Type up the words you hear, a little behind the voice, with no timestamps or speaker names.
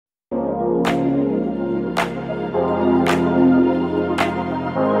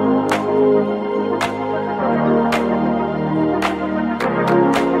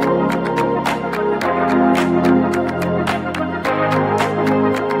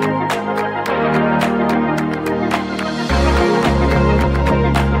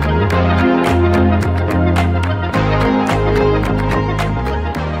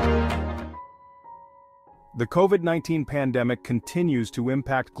COVID-19 pandemic continues to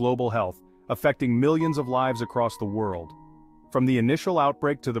impact global health, affecting millions of lives across the world. From the initial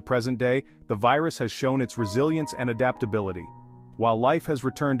outbreak to the present day, the virus has shown its resilience and adaptability. While life has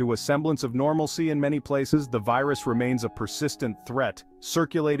returned to a semblance of normalcy in many places, the virus remains a persistent threat,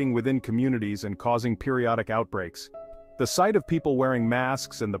 circulating within communities and causing periodic outbreaks. The sight of people wearing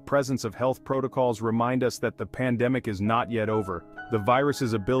masks and the presence of health protocols remind us that the pandemic is not yet over. The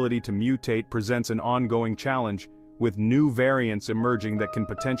virus's ability to mutate presents an ongoing challenge, with new variants emerging that can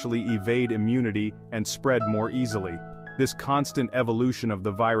potentially evade immunity and spread more easily. This constant evolution of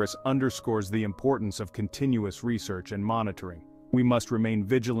the virus underscores the importance of continuous research and monitoring. We must remain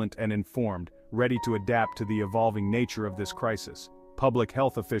vigilant and informed, ready to adapt to the evolving nature of this crisis. Public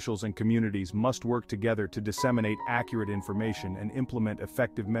health officials and communities must work together to disseminate accurate information and implement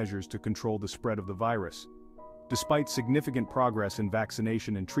effective measures to control the spread of the virus. Despite significant progress in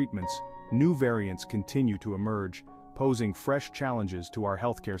vaccination and treatments, new variants continue to emerge, posing fresh challenges to our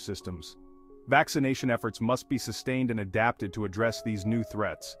healthcare systems. Vaccination efforts must be sustained and adapted to address these new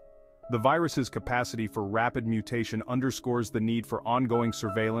threats. The virus's capacity for rapid mutation underscores the need for ongoing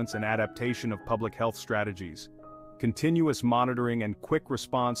surveillance and adaptation of public health strategies. Continuous monitoring and quick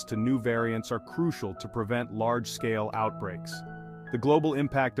response to new variants are crucial to prevent large-scale outbreaks. The global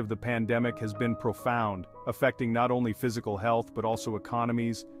impact of the pandemic has been profound, affecting not only physical health but also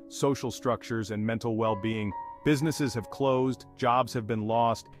economies, social structures, and mental well-being. Businesses have closed, jobs have been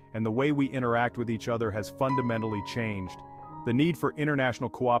lost, and the way we interact with each other has fundamentally changed. The need for international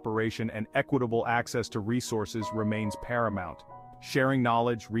cooperation and equitable access to resources remains paramount. Sharing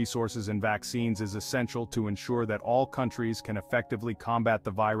knowledge, resources, and vaccines is essential to ensure that all countries can effectively combat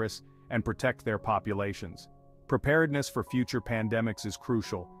the virus and protect their populations. Preparedness for future pandemics is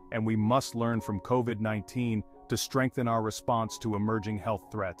crucial, and we must learn from COVID-19 to strengthen our response to emerging health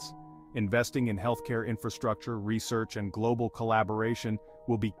threats. Investing in healthcare infrastructure, research, and global collaboration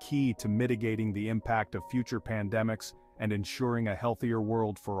will be key to mitigating the impact of future pandemics and ensuring a healthier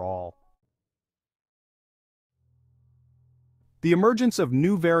world for all. The emergence of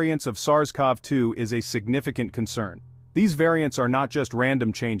new variants of SARS-CoV-2 is a significant concern. These variants are not just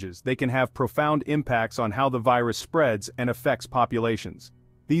random changes, they can have profound impacts on how the virus spreads and affects populations.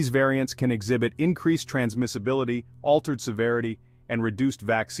 These variants can exhibit increased transmissibility, altered severity, and reduced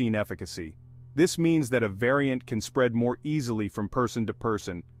vaccine efficacy. This means that a variant can spread more easily from person to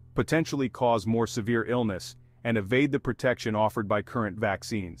person, potentially cause more severe illness, and evade the protection offered by current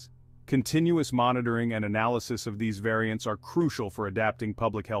vaccines. Continuous monitoring and analysis of these variants are crucial for adapting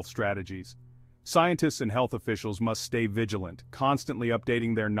public health strategies. Scientists and health officials must stay vigilant, constantly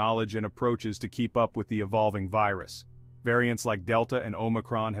updating their knowledge and approaches to keep up with the evolving virus. Variants like Delta and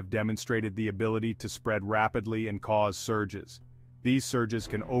Omicron have demonstrated the ability to spread rapidly and cause surges. These surges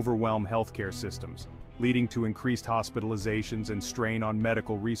can overwhelm healthcare systems, leading to increased hospitalizations and strain on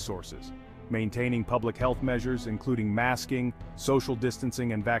medical resources. Maintaining public health measures, including masking, social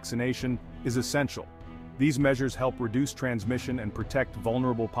distancing, and vaccination, is essential. These measures help reduce transmission and protect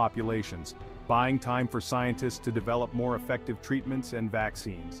vulnerable populations, buying time for scientists to develop more effective treatments and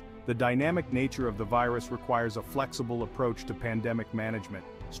vaccines. The dynamic nature of the virus requires a flexible approach to pandemic management.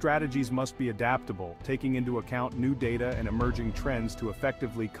 Strategies must be adaptable, taking into account new data and emerging trends to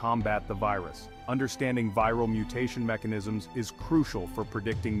effectively combat the virus. Understanding viral mutation mechanisms is crucial for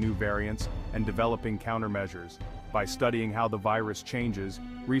predicting new variants and developing countermeasures. By studying how the virus changes,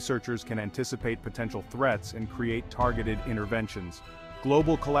 researchers can anticipate potential threats and create targeted interventions.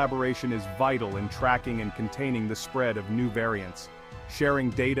 Global collaboration is vital in tracking and containing the spread of new variants. Sharing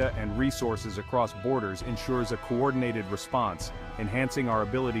data and resources across borders ensures a coordinated response, enhancing our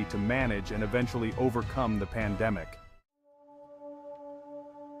ability to manage and eventually overcome the pandemic.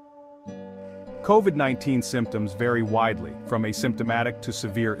 COVID-19 symptoms vary widely, from asymptomatic to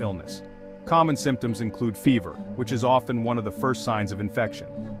severe illness. Common symptoms include fever, which is often one of the first signs of infection.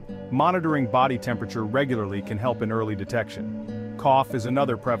 Monitoring body temperature regularly can help in early detection. Cough is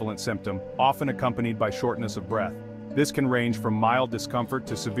another prevalent symptom, often accompanied by shortness of breath. This can range from mild discomfort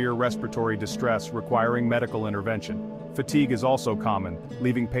to severe respiratory distress requiring medical intervention. Fatigue is also common,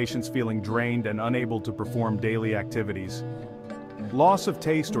 leaving patients feeling drained and unable to perform daily activities. Loss of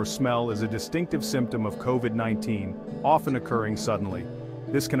taste or smell is a distinctive symptom of COVID-19, often occurring suddenly.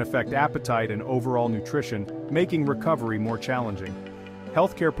 This can affect appetite and overall nutrition, making recovery more challenging.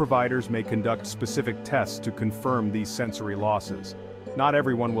 Healthcare providers may conduct specific tests to confirm these sensory losses. Not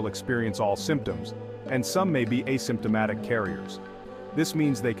everyone will experience all symptoms, and some may be asymptomatic carriers. This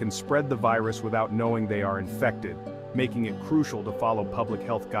means they can spread the virus without knowing they are infected, making it crucial to follow public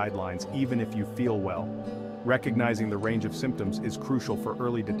health guidelines even if you feel well. Recognizing the range of symptoms is crucial for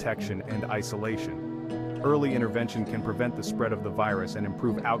early detection and isolation. Early intervention can prevent the spread of the virus and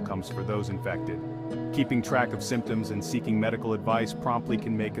improve outcomes for those infected. Keeping track of symptoms and seeking medical advice promptly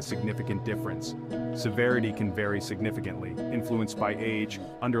can make a significant difference. Severity can vary significantly, influenced by age,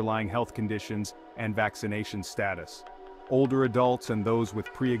 underlying health conditions, and vaccination status. Older adults and those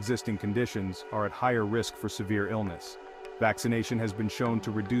with pre-existing conditions are at higher risk for severe illness. Vaccination has been shown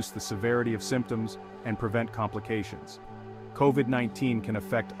to reduce the severity of symptoms and prevent complications. COVID-19 can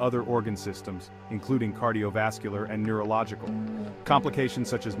affect other organ systems, including cardiovascular and neurological. Complications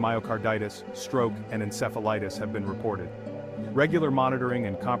such as myocarditis, stroke, and encephalitis have been reported. Regular monitoring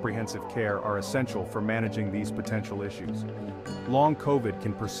and comprehensive care are essential for managing these potential issues. Long COVID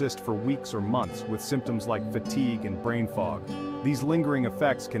can persist for weeks or months with symptoms like fatigue and brain fog. These lingering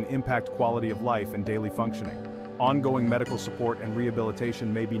effects can impact quality of life and daily functioning. Ongoing medical support and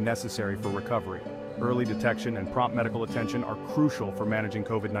rehabilitation may be necessary for recovery. Early detection and prompt medical attention are crucial for managing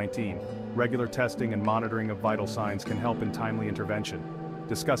COVID-19. Regular testing and monitoring of vital signs can help in timely intervention.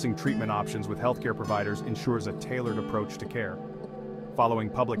 Discussing treatment options with healthcare providers ensures a tailored approach to care.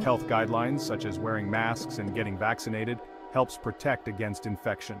 Following public health guidelines such as wearing masks and getting vaccinated helps protect against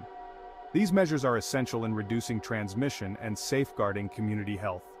infection. These measures are essential in reducing transmission and safeguarding community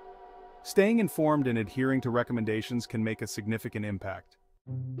health. Staying informed and adhering to recommendations can make a significant impact.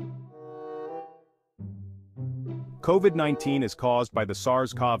 COVID-19 is caused by the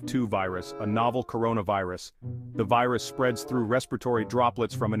SARS-CoV-2 virus, a novel coronavirus. The virus spreads through respiratory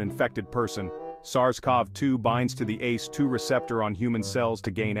droplets from an infected person. SARS-CoV-2 binds to the ACE2 receptor on human cells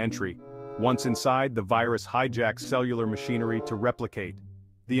to gain entry. Once inside, the virus hijacks cellular machinery to replicate.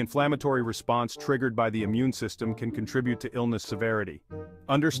 The inflammatory response triggered by the immune system can contribute to illness severity.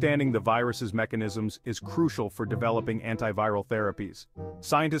 Understanding the virus's mechanisms is crucial for developing antiviral therapies.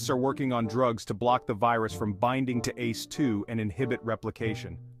 Scientists are working on drugs to block the virus from binding to ACE2 and inhibit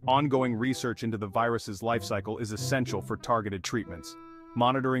replication. Ongoing research into the virus's life cycle is essential for targeted treatments.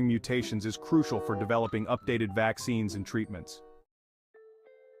 Monitoring mutations is crucial for developing updated vaccines and treatments.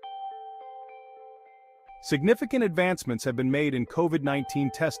 Significant advancements have been made in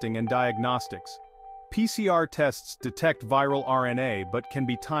COVID-19 testing and diagnostics. PCR tests detect viral RNA but can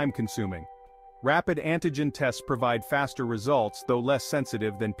be time-consuming. Rapid antigen tests provide faster results, though less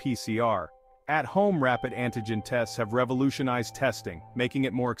sensitive than PCR. At-home rapid antigen tests have revolutionized testing, making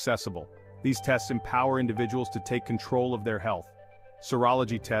it more accessible. These tests empower individuals to take control of their health.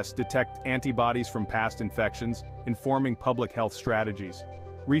 Serology tests detect antibodies from past infections, informing public health strategies.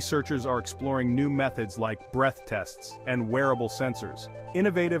 Researchers are exploring new methods like breath tests and wearable sensors.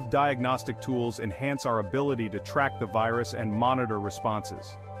 Innovative diagnostic tools enhance our ability to track the virus and monitor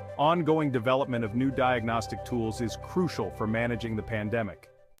responses. Ongoing development of new diagnostic tools is crucial for managing the pandemic.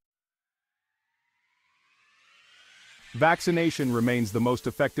 Vaccination remains the most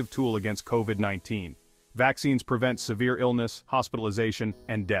effective tool against COVID-19. Vaccines prevent severe illness, hospitalization,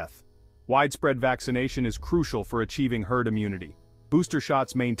 and death. Widespread vaccination is crucial for achieving herd immunity. Booster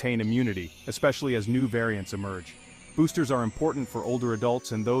shots maintain immunity, especially as new variants emerge. Boosters are important for older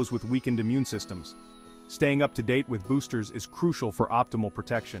adults and those with weakened immune systems. Staying up to date with boosters is crucial for optimal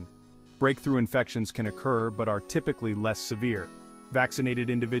protection. Breakthrough infections can occur but are typically less severe. Vaccinated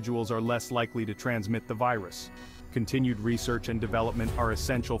individuals are less likely to transmit the virus. Continued research and development are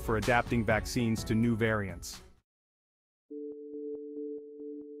essential for adapting vaccines to new variants.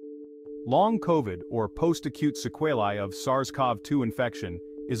 Long COVID, or post-acute sequelae of SARS-CoV-2 infection,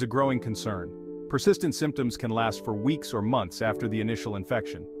 is a growing concern. Persistent symptoms can last for weeks or months after the initial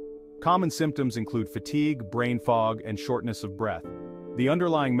infection. Common symptoms include fatigue, brain fog, and shortness of breath. The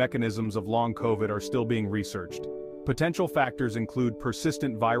underlying mechanisms of long COVID are still being researched. Potential factors include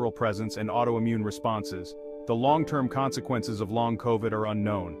persistent viral presence and autoimmune responses. The long-term consequences of long COVID are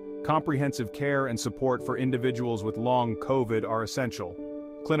unknown. Comprehensive care and support for individuals with long COVID are essential.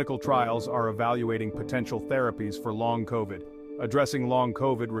 Clinical trials are evaluating potential therapies for long COVID. Addressing long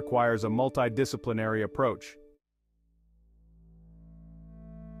COVID requires a multidisciplinary approach.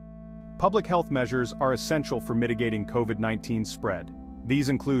 Public health measures are essential for mitigating COVID-19 spread. These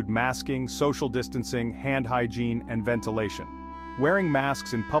include masking, social distancing, hand hygiene, and ventilation. Wearing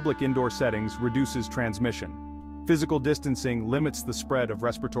masks in public indoor settings reduces transmission. Physical distancing limits the spread of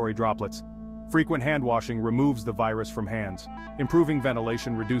respiratory droplets. Frequent hand washing removes the virus from hands. Improving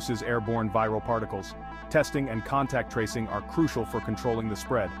ventilation reduces airborne viral particles. Testing and contact tracing are crucial for controlling the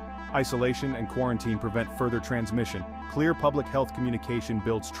spread. Isolation and quarantine prevent further transmission. Clear public health communication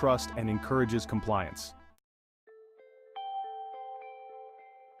builds trust and encourages compliance.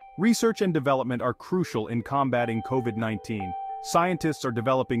 Research and development are crucial in combating COVID-19. Scientists are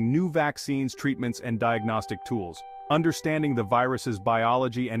developing new vaccines, treatments, and diagnostic tools. Understanding the virus's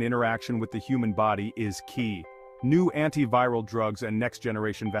biology and interaction with the human body is key. New antiviral drugs and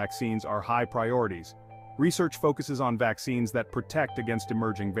next-generation vaccines are high priorities. Research focuses on vaccines that protect against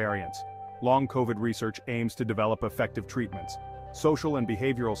emerging variants. Long COVID research aims to develop effective treatments. Social and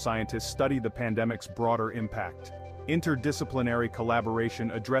behavioral scientists study the pandemic's broader impact. Interdisciplinary collaboration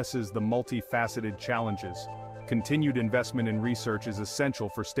addresses the multifaceted challenges. Continued investment in research is essential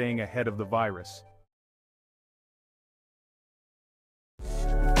for staying ahead of the virus.